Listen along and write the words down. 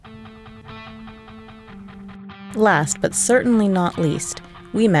Last, but certainly not least,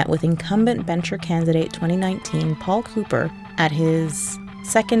 we met with incumbent bencher candidate 2019 Paul Cooper at his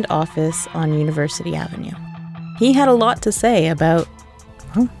second office on University Avenue. He had a lot to say about,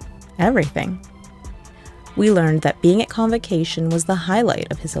 well, everything. We learned that being at convocation was the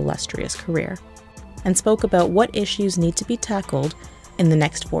highlight of his illustrious career, and spoke about what issues need to be tackled in the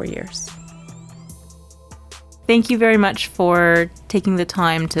next 4 years. Thank you very much for taking the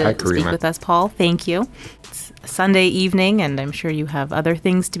time to speak with us, Paul. Thank you. It's a Sunday evening, and I'm sure you have other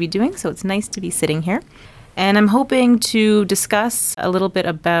things to be doing, so it's nice to be sitting here. And I'm hoping to discuss a little bit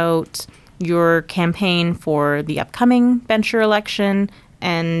about your campaign for the upcoming bencher election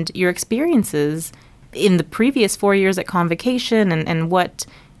and your experiences in the previous 4 years at convocation and what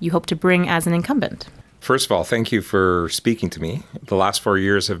you hope to bring as an incumbent. First of all, thank you for speaking to me. The last 4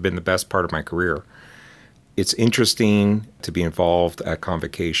 years have been the best part of my career. It's interesting to be involved at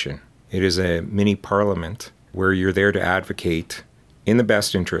convocation. It is a mini parliament where you're there to advocate in the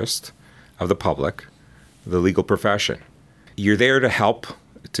best interest of the public, the legal profession. You're there to help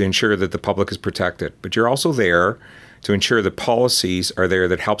to ensure that the public is protected, but you're also there to ensure that policies are there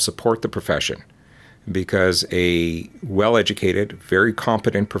that help support the profession, because a well-educated, very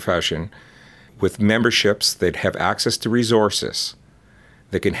competent profession with memberships that have access to resources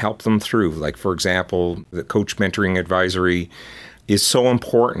that can help them through, like, for example, the coach mentoring advisory is so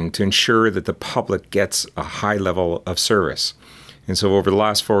important to ensure that the public gets a high level of service. And so over the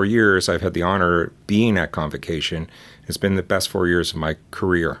last 4 years, I've had the honor of being at convocation. It's been the best 4 years of my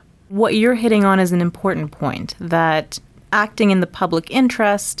career. What you're hitting on is an important point, that acting in the public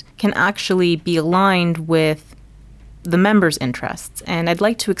interest can actually be aligned with the members' interests. And I'd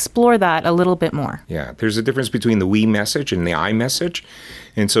like to explore that a little bit more. Yeah, there's a difference between the we message and the I message.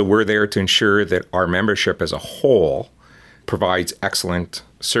 And so we're there to ensure that our membership as a whole provides excellent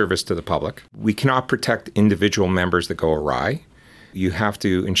service to the public. We cannot protect individual members that go awry. You have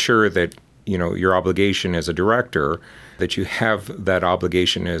to ensure that, your obligation as a director, that you have that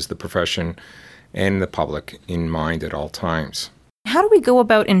obligation as the profession and the public in mind at all times. How do we go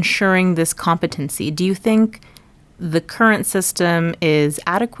about ensuring this competency? Do you think the current system is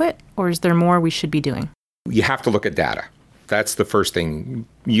adequate, or is there more we should be doing? You have to look at data. That's the first thing.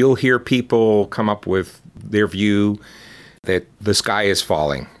 You'll hear people come up with their view that the sky is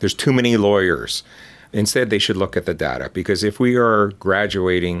falling. There's too many lawyers. Instead, they should look at the data, because if we are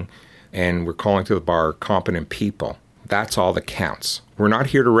graduating and we're calling to the bar competent people, that's all that counts. We're not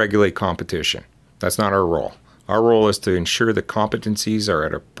here to regulate competition. That's not our role. Our role is to ensure that competencies are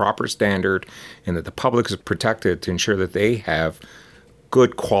at a proper standard and that the public is protected to ensure that they have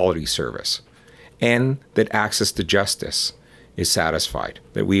good quality service and that access to justice is satisfied,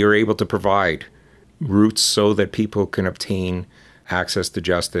 that we are able to provide routes so that people can obtain access to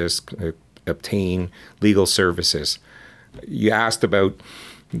justice, obtain legal services. You asked about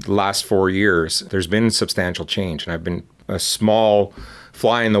the last 4 years. There's been substantial change, and I've been a small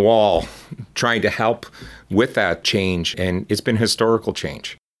fly in the wall trying to help with that change, and it's been historical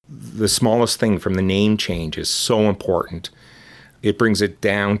change. The smallest thing from the name change is so important. It brings it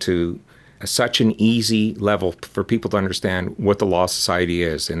down to such an easy level for people to understand what the Law Society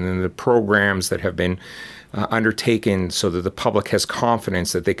is, and then the programs that have been undertaken so that the public has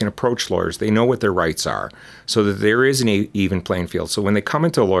confidence that they can approach lawyers. They know what their rights are, so that there is an even playing field. So when they come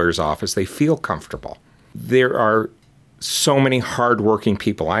into a lawyer's office, they feel comfortable. There are so many hardworking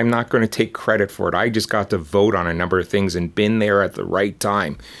people. I'm not going to take credit for it. I just got to vote on a number of things and been there at the right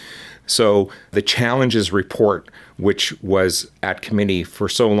time. So the challenges report, which was at committee for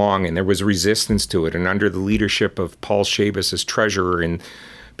so long, and there was resistance to it, and under the leadership of Paul Shabas as treasurer and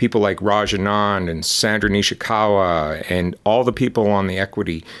people like Raj Anand and Sandra Nishikawa and all the people on the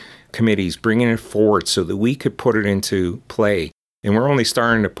equity committees bringing it forward so that we could put it into play. And we're only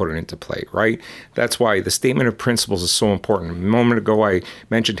starting to put it into play, right? That's why the statement of principles is so important. A moment ago, I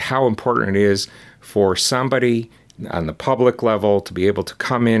mentioned how important it is for somebody on the public level to be able to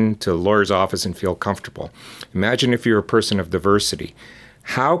come into a lawyer's office and feel comfortable. Imagine if you're a person of diversity.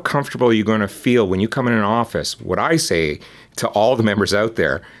 How comfortable are you going to feel when you come in an office? What I say to all the members out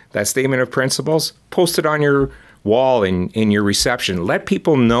there, that statement of principles, post it on your wall in your reception. Let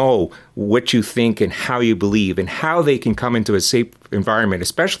people know what you think and how you believe and how they can come into a safe environment,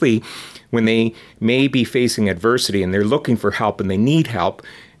 especially when they may be facing adversity and they're looking for help and they need help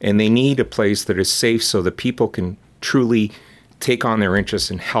and they need a place that is safe so that people can truly take on their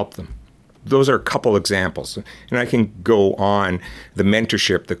interests and help them. Those are a couple examples. And I can go on. The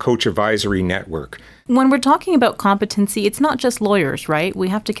mentorship, the coach advisory network. When we're talking about competency, it's not just lawyers, right? We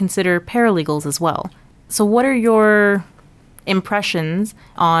have to consider paralegals as well. So what are your impressions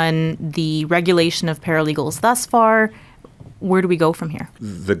on the regulation of paralegals thus far? Where do we go from here?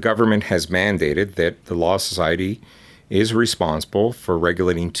 The government has mandated that the Law Society is responsible for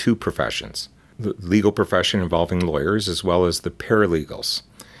regulating two professions, the legal profession involving lawyers as well as the paralegals.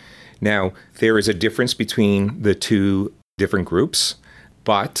 Now, there is a difference between the two different groups,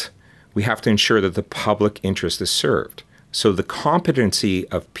 but we have to ensure that the public interest is served. So the competency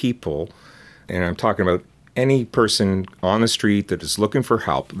of people, and I'm talking about any person on the street that is looking for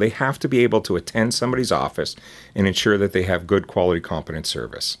help, they have to be able to attend somebody's office and ensure that they have good quality, competent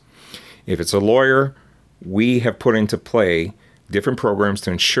service. If it's a lawyer, we have put into play different programs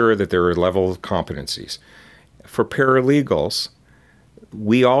to ensure that there are level of competencies. For paralegals,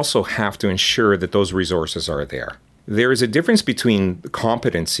 we also have to ensure that those resources are there. There is a difference between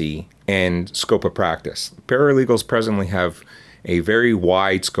competency and scope of practice. Paralegals presently have a very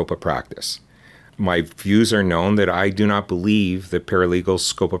wide scope of practice. My views are known that I do not believe that paralegals'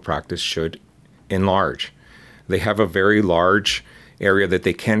 scope of practice should enlarge. They have a very large area that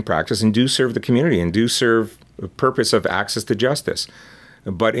they can practice and do serve the community and do serve the purpose of access to justice.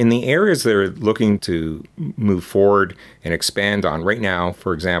 But in the areas they're looking to move forward and expand on right now,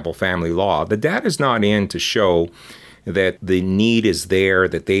 for example, family law, the data is not in to show that the need is there,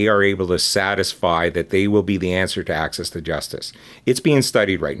 that they are able to satisfy, that they will be the answer to access to justice. It's being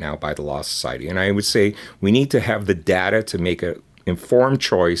studied right now by the Law Society. And I would say we need to have the data to make an informed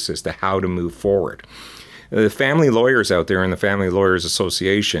choice as to how to move forward. The family lawyers out there and the Family Lawyers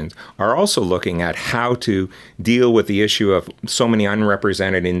Association are also looking at how to deal with the issue of so many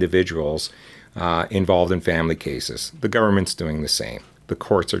unrepresented individuals involved in family cases. The government's doing the same. The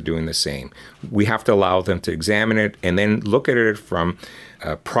courts are doing the same. We have to allow them to examine it and then look at it from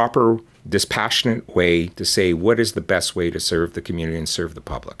a proper, dispassionate way to say what is the best way to serve the community and serve the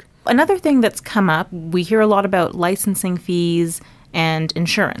public. Another thing that's come up, we hear a lot about licensing fees and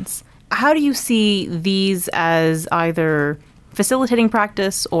insurance. How do you see these as either facilitating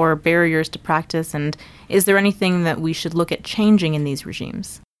practice or barriers to practice? And is there anything that we should look at changing in these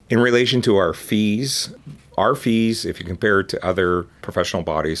regimes? In relation to our fees, if you compare it to other professional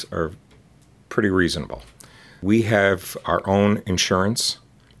bodies, are pretty reasonable. We have our own insurance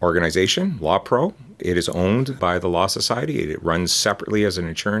organization, LawPro. It is owned by the Law Society. It runs separately as an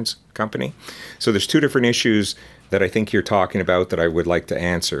insurance company. So there's two different issues that I think you're talking about that I would like to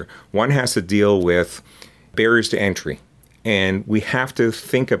answer. One has to deal with barriers to entry. And we have to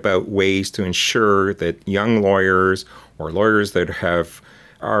think about ways to ensure that young lawyers or lawyers that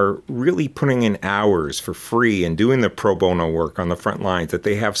are really putting in hours for free and doing the pro bono work on the front lines, that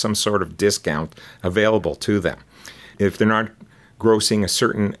they have some sort of discount available to them. If they're not grossing a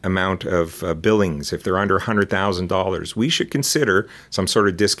certain amount of billings, if they're under $100,000, we should consider some sort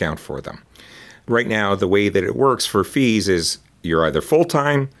of discount for them. Right now, the way that it works for fees is you're either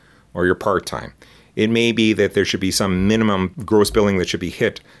full-time or you're part-time. It may be that there should be some minimum gross billing that should be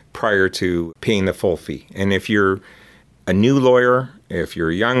hit prior to paying the full fee. And if you're a new lawyer, if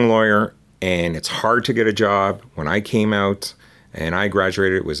you're a young lawyer, and it's hard to get a job, when I came out and I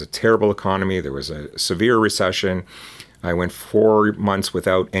graduated, it was a terrible economy. There was a severe recession. I went 4 months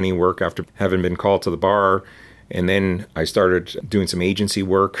without any work after having been called to the bar. And then I started doing some agency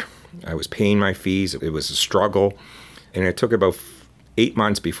work. I was paying my fees. It was a struggle. And it took about 8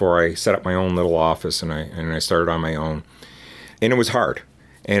 months before I set up my own little office and I started on my own. And it was hard.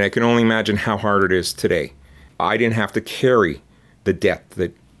 And I can only imagine how hard it is today. I didn't have to carry the debt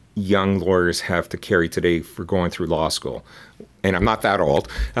that young lawyers have to carry today for going through law school. And I'm not that old,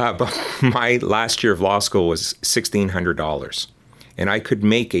 but my last year of law school was $1,600. And I could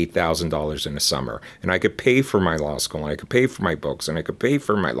make $8,000 in a summer. And I could pay for my law school, and I could pay for my books, and I could pay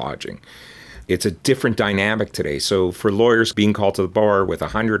for my lodging. It's a different dynamic today. So for lawyers being called to the bar with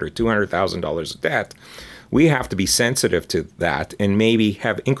 $100,000 or $200,000 of debt, we have to be sensitive to that and maybe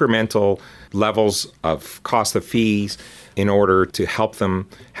have incremental levels of cost of fees in order to help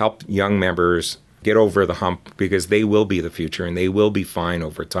young members get over the hump, because they will be the future and they will be fine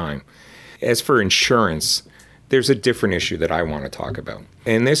over time. As for insurance, there's a different issue that I want to talk about.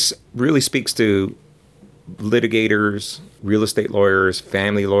 And this really speaks to litigators, real estate lawyers,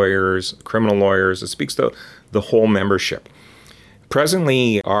 family lawyers, criminal lawyers. It speaks to the whole membership.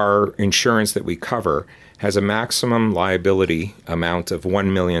 Presently, our insurance that we cover has a maximum liability amount of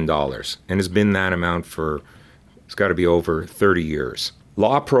 $1 million and has been that amount for, it's got to be over 30 years.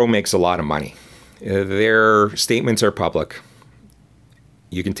 LawPro makes a lot of money. Their statements are public.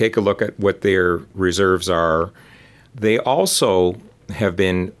 You can take a look at what their reserves are. They also have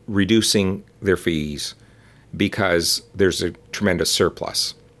been reducing their fees because there's a tremendous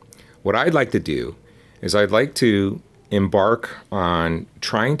surplus. What I'd like to do is I'd like to embark on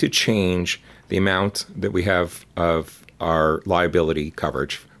trying to change the amount that we have of our liability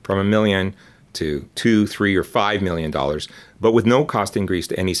coverage from $1 million to $2, $3, or $5 million, but with no cost increase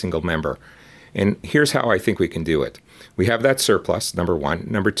to any single member. And here's how I think we can do it. We have that surplus, number one.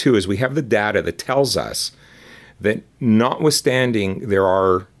 Number two is we have the data that tells us that notwithstanding there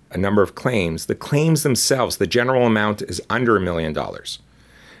are a number of claims, the claims themselves, the general amount is under $1 million.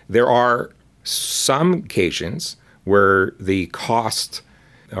 There are some occasions where the cost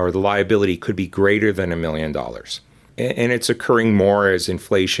or the liability could be greater than $1 million. And it's occurring more as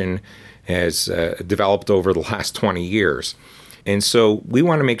inflation has developed over the last 20 years. And so we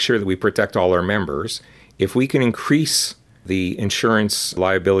want to make sure that we protect all our members. If we can increase the insurance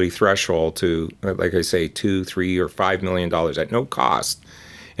liability threshold to, like I say, $2, $3, or $5 million at no cost,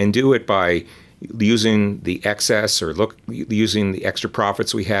 and do it by using the excess or using the extra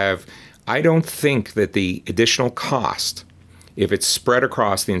profits we have, I don't think that the additional cost, if it's spread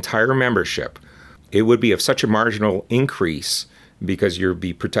across the entire membership, it would be of such a marginal increase because you'll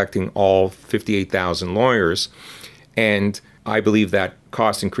be protecting all 58,000 lawyers. And I believe that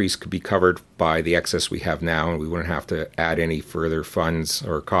cost increase could be covered by the excess we have now, and we wouldn't have to add any further funds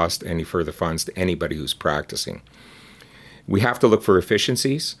or cost any further funds to anybody who's practicing. We have to look for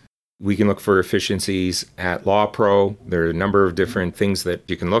efficiencies. We can look for efficiencies at LawPro. There are a number of different things that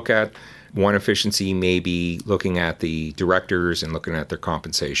you can look at. One efficiency may be looking at the directors and looking at their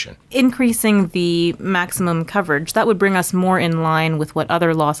compensation. Increasing the maximum coverage, that would bring us more in line with what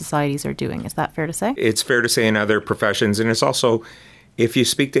other law societies are doing. Is that fair to say? It's fair to say in other professions. And it's also, if you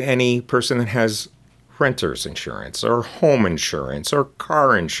speak to any person that has renter's insurance or home insurance or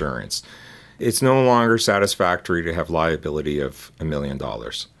car insurance, it's no longer satisfactory to have liability of $1 million.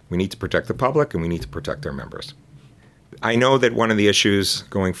 We need to protect the public and we need to protect our members. I know that one of the issues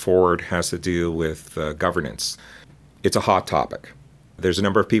going forward has to do with governance. It's a hot topic. There's a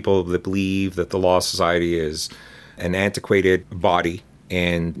number of people that believe that the Law Society is an antiquated body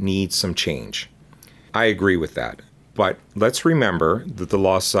and needs some change. I agree with that. But let's remember that the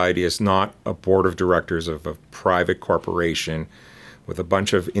Law Society is not a board of directors of a private corporation with a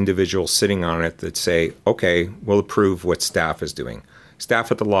bunch of individuals sitting on it that say, okay, we'll approve what staff is doing.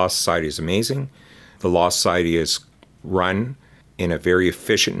 Staff at the Law Society is amazing. The Law Society is run in a very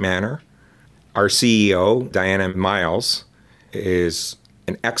efficient manner. Our CEO, Diana Miles, is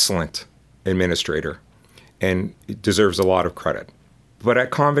an excellent administrator and deserves a lot of credit. But at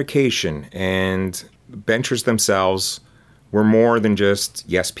Convocation and benchers themselves, we're more than just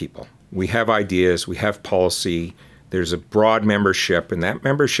yes people. We have ideas, we have policy, there's a broad membership, and that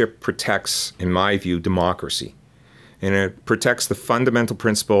membership protects, in my view, democracy. And it protects the fundamental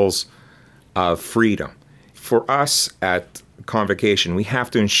principles of freedom. For us at Convocation, we have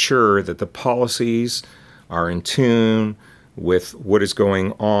to ensure that the policies are in tune with what is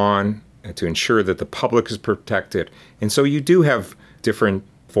going on and to ensure that the public is protected. And so you do have different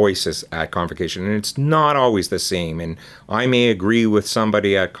voices at Convocation, and it's not always the same. And I may agree with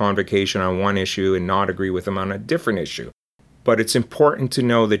somebody at Convocation on one issue and not agree with them on a different issue. But it's important to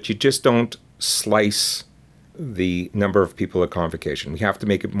know that you just don't slice the number of people at Convocation. We have to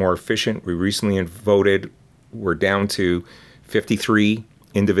make it more efficient. We recently voted. We're down to 53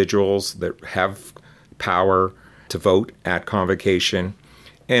 individuals that have power to vote at Convocation.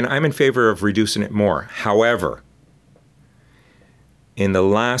 And I'm in favor of reducing it more. However, in the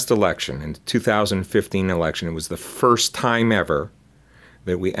last election, in the 2015 election, it was the first time ever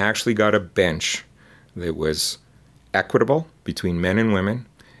that we actually got a bench that was equitable between men and women,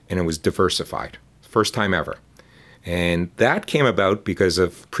 and it was diversified. First time ever. And that came about because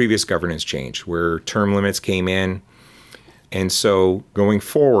of previous governance change, where term limits came in. And so going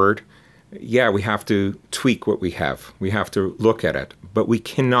forward, yeah, we have to tweak what we have. We have to look at it. But we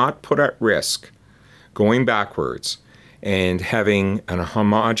cannot put at risk going backwards and having a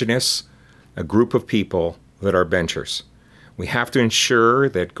homogenous a group of people that are benchers. We have to ensure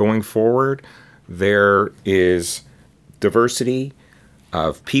that going forward, there is diversity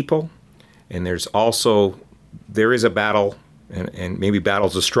of people, and there is a battle, and maybe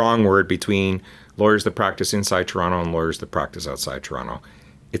battle's a strong word, between lawyers that practice inside Toronto and lawyers that practice outside Toronto.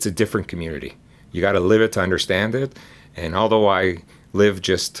 It's a different community. You got to live it to understand it. And although I live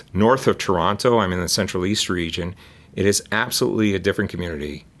just north of Toronto, I'm in the Central East region, it is absolutely a different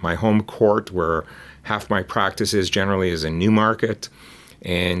community. My home court, where half my practice is generally, is in Newmarket.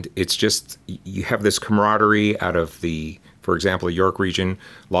 And it's just, you have this camaraderie out of the, for example, York Region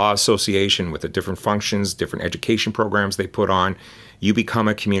Law Association with the different functions, different education programs they put on. You become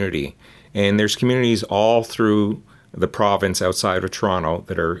a community. And there's communities all through the province outside of Toronto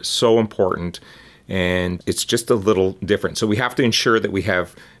that are so important. And it's just a little different. So we have to ensure that we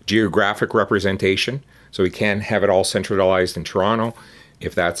have geographic representation. So we can't have it all centralized in Toronto.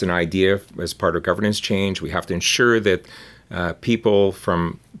 If that's an idea as part of governance change, we have to ensure that people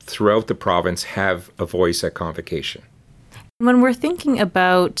from throughout the province have a voice at convocation. When we're thinking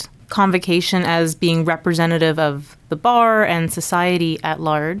about convocation as being representative of the bar and society at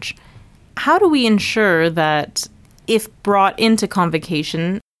large, how do we ensure that if brought into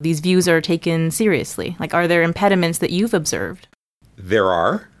convocation, these views are taken seriously? Like, are there impediments that you've observed? There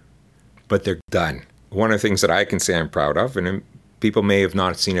are, but they're done. One of the things that I can say I'm proud of, and people may have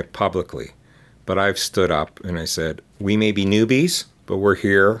not seen it publicly, but I've stood up and I said, we may be newbies, but we're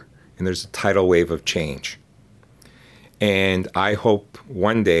here and there's a tidal wave of change. And I hope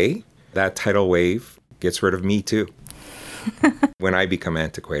one day that tidal wave gets rid of me too. When I become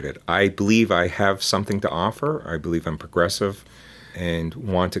antiquated, I believe I have something to offer. I believe I'm progressive and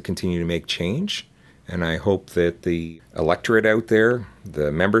want to continue to make change. And I hope that the electorate out there,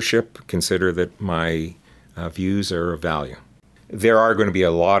 the membership, consider that my views are of value. There are going to be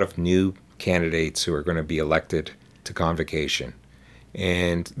a lot of new candidates who are going to be elected to convocation.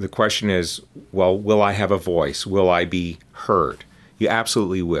 And the question is, well, will I have a voice? Will I be heard? You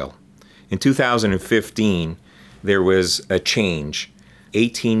absolutely will. In 2015, there was a change.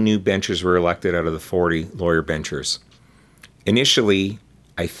 18 new benchers were elected out of the 40 lawyer benchers. Initially,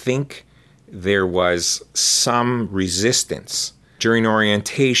 I think there was some resistance. During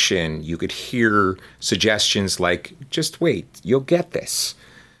orientation, you could hear suggestions like, just wait, you'll get this.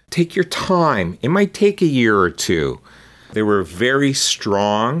 Take your time. It might take a year or two. There were very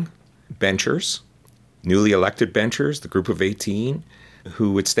strong benchers, newly elected benchers, the group of 18,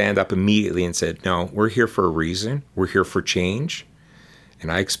 who would stand up immediately and said, no, we're here for a reason. We're here for change. And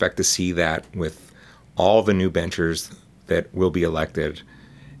I expect to see that with all the new benchers that will be elected.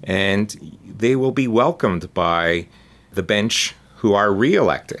 And they will be welcomed by the bench who are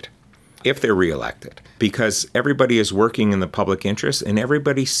reelected, if they're reelected, because everybody is working in the public interest and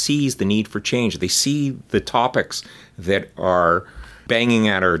everybody sees the need for change. They see the topics that are banging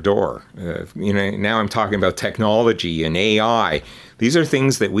at our door. Now I'm talking about technology and AI. These are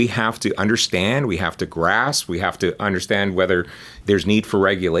things that we have to understand, we have to grasp, we have to understand whether there's need for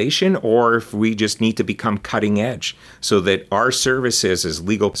regulation or if we just need to become cutting edge so that our services as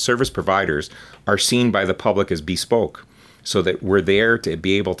legal service providers are seen by the public as bespoke, so that we're there to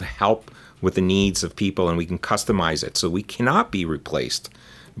be able to help with the needs of people and we can customize it. So we cannot be replaced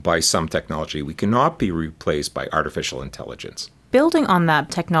by some technology. We cannot be replaced by artificial intelligence. Building on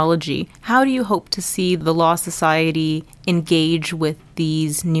that technology, how do you hope to see the Law Society engage with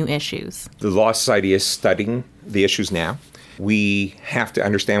these new issues? The Law Society is studying the issues now. We have to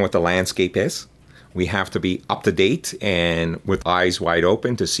understand what the landscape is. We have to be up to date and with eyes wide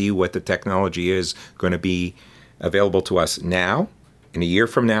open to see what the technology is going to be available to us now, in a year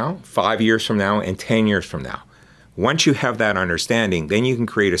from now, 5 years from now, and 10 years from now. Once you have that understanding, then you can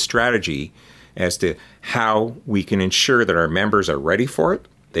create a strategy as to how we can ensure that our members are ready for it,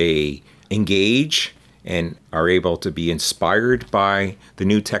 they engage and are able to be inspired by the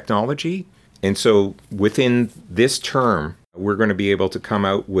new technology. And so within this term, we're going to be able to come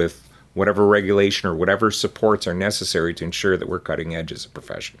out with whatever regulation or whatever supports are necessary to ensure that we're cutting edge as a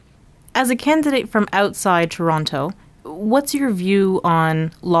profession. As a candidate from outside Toronto, what's your view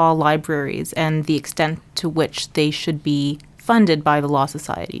on law libraries and the extent to which they should be funded by the Law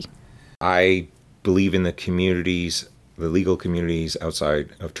Society? I believe in the communities, the legal communities outside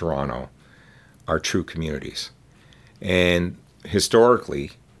of Toronto are true communities. And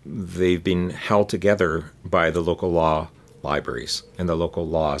historically, they've been held together by the local law libraries and the local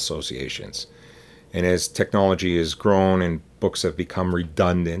law associations. And as technology has grown and books have become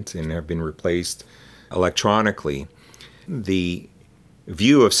redundant and have been replaced electronically, the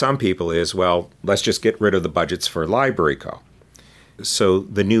view of some people is, well, let's just get rid of the budgets for Library Co. So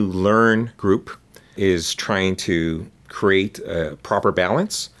the new Learn group is trying to create a proper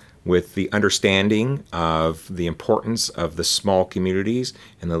balance with the understanding of the importance of the small communities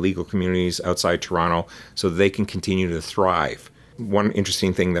and the legal communities outside Toronto so that they can continue to thrive. One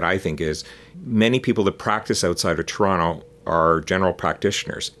interesting thing that I think is many people that practice outside of Toronto are general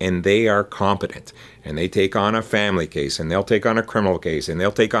practitioners, and they are competent, and they take on a family case, and they'll take on a criminal case, and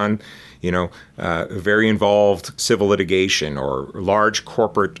they'll take on, very involved civil litigation or large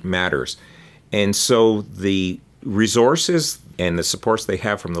corporate matters. And so the resources and the supports they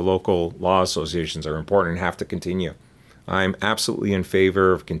have from the local law associations are important and have to continue. I'm absolutely in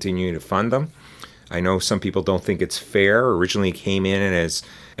favor of continuing to fund them. I know some people don't think it's fair. Originally it came in as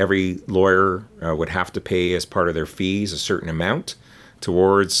every lawyer would have to pay as part of their fees a certain amount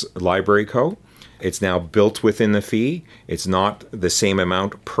towards Library Co. It's now built within the fee. It's not the same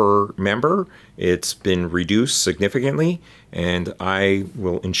amount per member. It's been reduced significantly, and I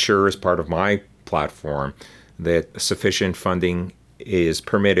will ensure as part of my platform that sufficient funding is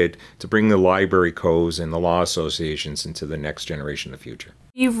permitted to bring the library co's and the law associations into the next generation of the future.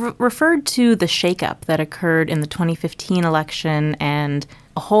 You've referred to the shakeup that occurred in the 2015 election and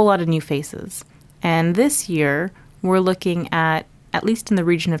a whole lot of new faces. And this year, we're looking at least in the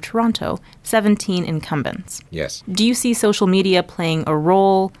region of Toronto, 17 incumbents. Yes. Do you see social media playing a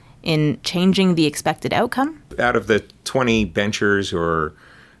role in changing the expected outcome? Out of the 20 benchers who are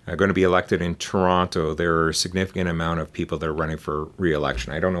going to be elected in Toronto, there are a significant amount of people that are running for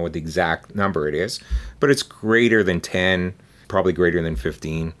re-election. I don't know what the exact number it is, but it's greater than 10, probably greater than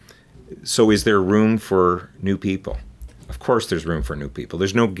 15. So is there room for new people? Of course there's room for new people.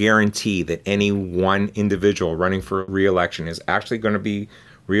 There's no guarantee that any one individual running for re-election is actually going to be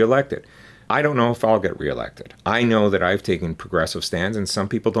re-elected. I don't know if I'll get re-elected. I know that I've taken progressive stands, and some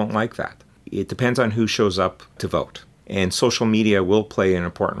people don't like that. It depends on who shows up to vote. And social media will play an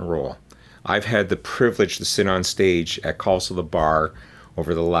important role. I've had the privilege to sit on stage at Calls to the Bar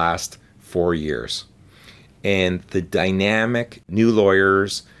over the last 4 years. And the dynamic new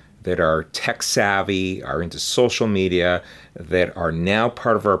lawyers that are tech savvy, are into social media, that are now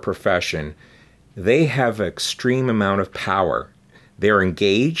part of our profession, they have an extreme amount of power. They're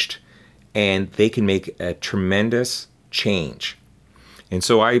engaged, and they can make a tremendous change. And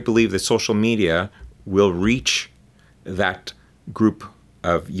so I believe that social media will reach that group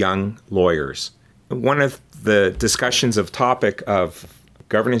of young lawyers. One of the discussions of topic of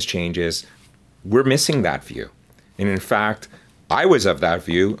governance change is we're missing that view. And in fact, I was of that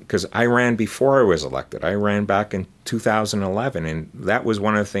view because I ran before I was elected. I ran back in 2011, and that was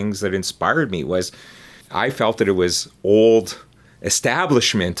one of the things that inspired me. Was I felt that it was old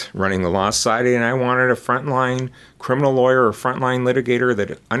establishment running the law society, and I wanted a frontline criminal lawyer or frontline litigator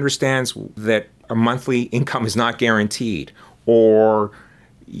that understands that a monthly income is not guaranteed, or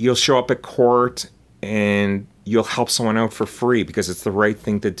you'll show up at court and you'll help someone out for free because it's the right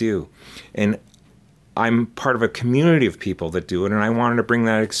thing to do. And I'm part of a community of people that do it, and I wanted to bring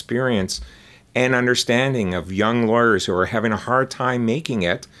that experience and understanding of young lawyers who are having a hard time making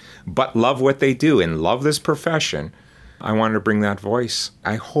it, but love what they do and love this profession. I wanted to bring that voice.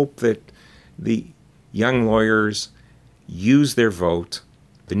 I hope that the young lawyers use their vote,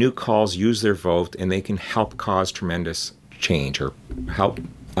 the new calls use their vote, and they can help cause tremendous change or help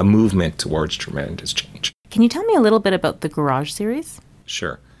a movement towards tremendous change. Can you tell me a little bit about the Garage series?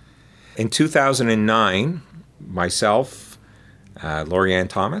 Sure. In 2009, myself, Lori-Ann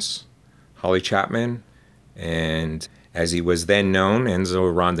Thomas, Holly Chapman, and as he was then known,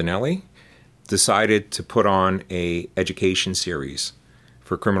 Enzo Rondinelli, decided to put on a education series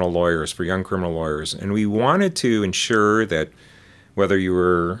for criminal lawyers, for young criminal lawyers. And we wanted to ensure that whether you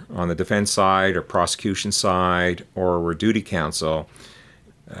were on the defense side or prosecution side or were duty counsel,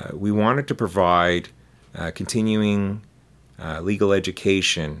 we wanted to provide continuing legal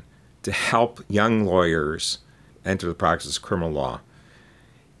education to help young lawyers enter the practice of criminal law.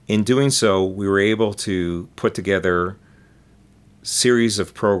 In doing so, we were able to put together a series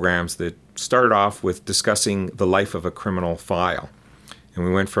of programs that started off with discussing the life of a criminal file. And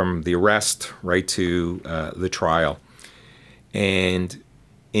we went from the arrest right to the trial. And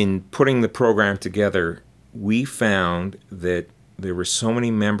in putting the program together, we found that there were so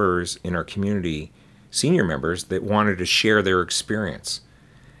many members in our community, senior members, that wanted to share their experience.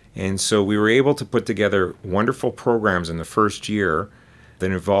 And so we were able to put together wonderful programs in the first year that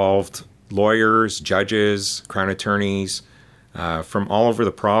involved lawyers, judges, crown attorneys from all over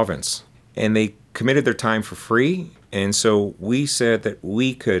the province. And they committed their time for free. And so we said that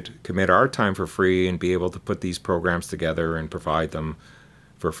we could commit our time for free and be able to put these programs together and provide them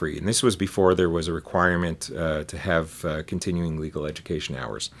for free. And this was before there was a requirement to have continuing legal education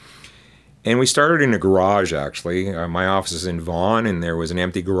hours. And we started in a garage, actually. My office is in Vaughan, and there was an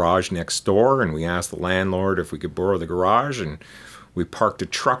empty garage next door, and we asked the landlord if we could borrow the garage, and we parked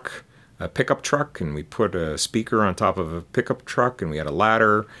a pickup truck, and we put a speaker on top of a pickup truck, and we had a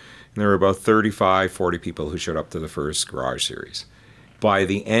ladder, and there were about 35, 40 people who showed up to the first garage series. By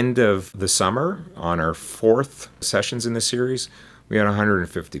the end of the summer, on our 4th sessions in the series, we had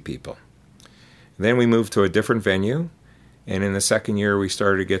 150 people. Then we moved to a different venue, and in the second year, we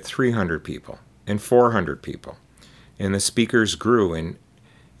started to get 300 people and 400 people. And the speakers grew, and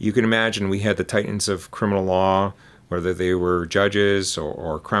you can imagine we had the titans of criminal law, whether they were judges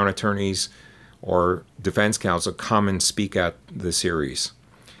or crown attorneys or defense counsel, come and speak at the series.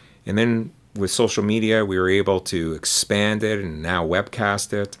 And then with social media, we were able to expand it and now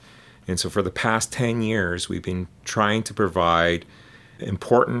webcast it. And so for the past 10 years, we've been trying to provide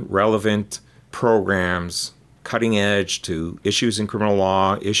important, relevant programs, cutting edge to issues in criminal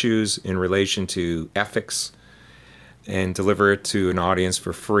law, issues in relation to ethics, and deliver it to an audience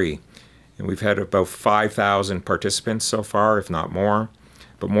for free. And we've had about 5,000 participants so far, if not more.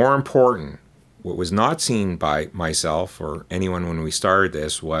 But more important, what was not seen by myself or anyone when we started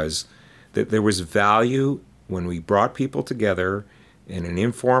this was that there was value when we brought people together in an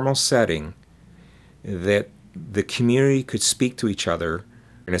informal setting, that the community could speak to each other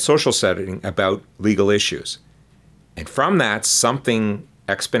in a social setting about legal issues. And from that, something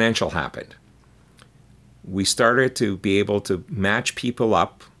exponential happened. We started to be able to match people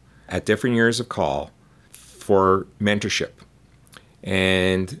up at different years of call for mentorship.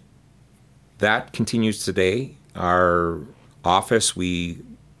 And that continues today. Our office, we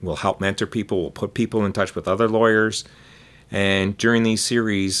will help mentor people, we'll put people in touch with other lawyers. And during these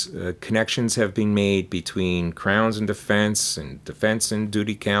series, connections have been made between Crowns and Defense and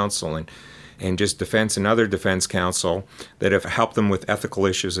Duty Counsel and just defense and other defense counsel that have helped them with ethical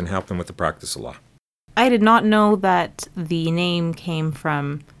issues and helped them with the practice of law. I did not know that the name came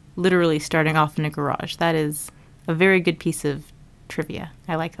from literally starting off in a garage. That is a very good piece of trivia.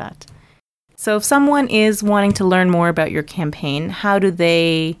 I like that. So if someone is wanting to learn more about your campaign, how do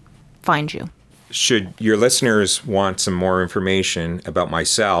they find you? Should your listeners want some more information about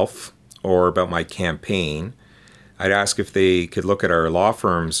myself or about my campaign, I'd ask if they could look at our law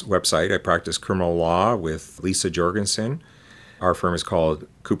firm's website. I practice criminal law with Lisa Jorgensen. Our firm is called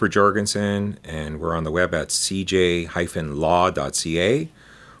Cooper Jorgensen, and we're on the web at cj-law.ca.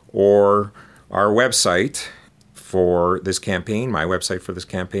 Or our website for this campaign, my website for this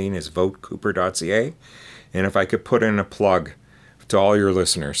campaign is votecooper.ca. And if I could put in a plug to all your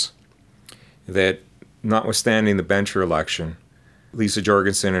listeners, that notwithstanding the Bencher election, Lisa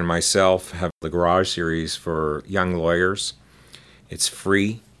Jorgensen and myself have the Garage Series for young lawyers. It's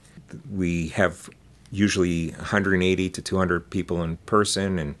free. We have usually 180 to 200 people in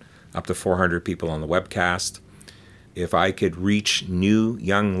person and up to 400 people on the webcast. If I could reach new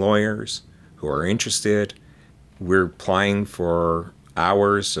young lawyers who are interested, we're applying for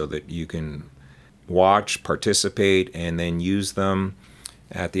hours so that you can watch, participate, and then use them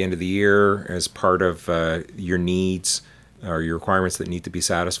at the end of the year as part of your needs or your requirements that need to be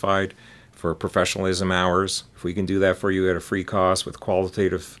satisfied for professionalism hours. If we can do that for you at a free cost with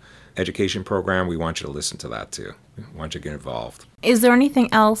qualitative education program, we want you to listen to that too. We want you to get involved. Is there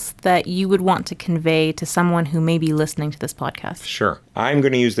anything else that you would want to convey to someone who may be listening to this podcast? Sure. I'm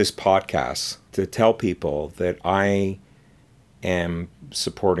going to use this podcast to tell people that I am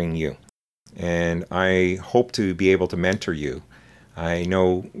supporting you. And I hope to be able to mentor you. I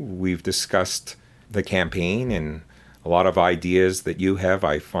know we've discussed the campaign, and a lot of ideas that you have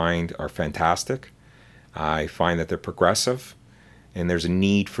I find are fantastic. I find that they're progressive, and there's a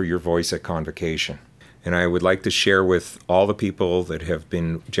need for your voice at convocation. And I would like to share with all the people that have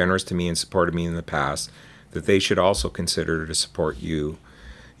been generous to me and supported me in the past that they should also consider to support you,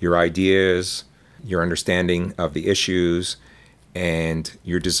 your ideas, your understanding of the issues, and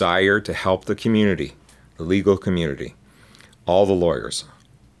your desire to help the community, the legal community, all the lawyers,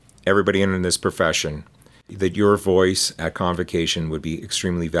 everybody in this profession, that your voice at convocation would be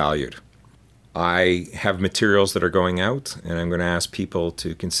extremely valued. I have materials that are going out, and I'm going to ask people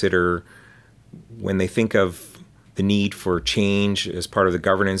to consider when they think of the need for change as part of the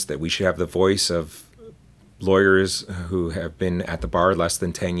governance, that we should have the voice of lawyers who have been at the bar less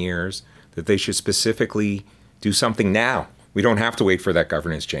than 10 years, that they should specifically do something now. We don't have to wait for that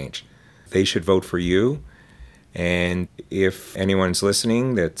governance change. They should vote for you. And if anyone's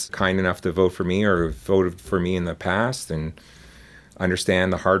listening that's kind enough to vote for me or voted for me in the past and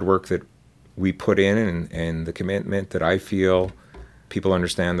understand the hard work that we put in and the commitment that I feel people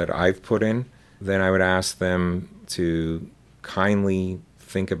understand that I've put in, then I would ask them to kindly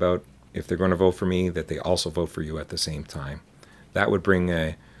think about, if they're going to vote for me, that they also vote for you at the same time. That would bring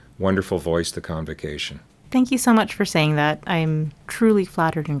a wonderful voice to convocation. Thank you so much for saying that. I'm truly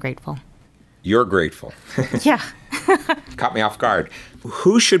flattered and grateful. You're grateful. Yeah. Caught me off guard.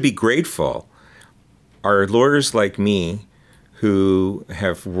 Who should be grateful are lawyers like me who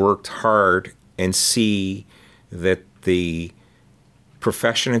have worked hard and see that the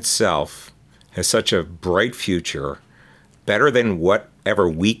profession itself has such a bright future, better than whatever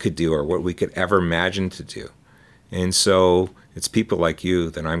we could do or what we could ever imagine to do. And so it's people like you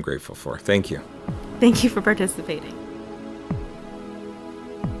that I'm grateful for. Thank you. Thank you for participating.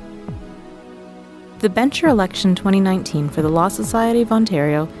 The Bencher Election 2019 for the Law Society of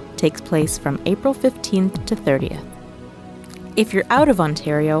Ontario takes place from April 15th to 30th. If you're out of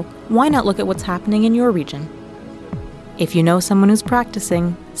Ontario, why not look at what's happening in your region? If you know someone who's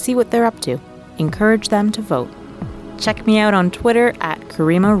practicing, see what they're up to. Encourage them to vote. Check me out on Twitter at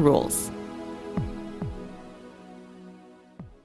Karima Rules.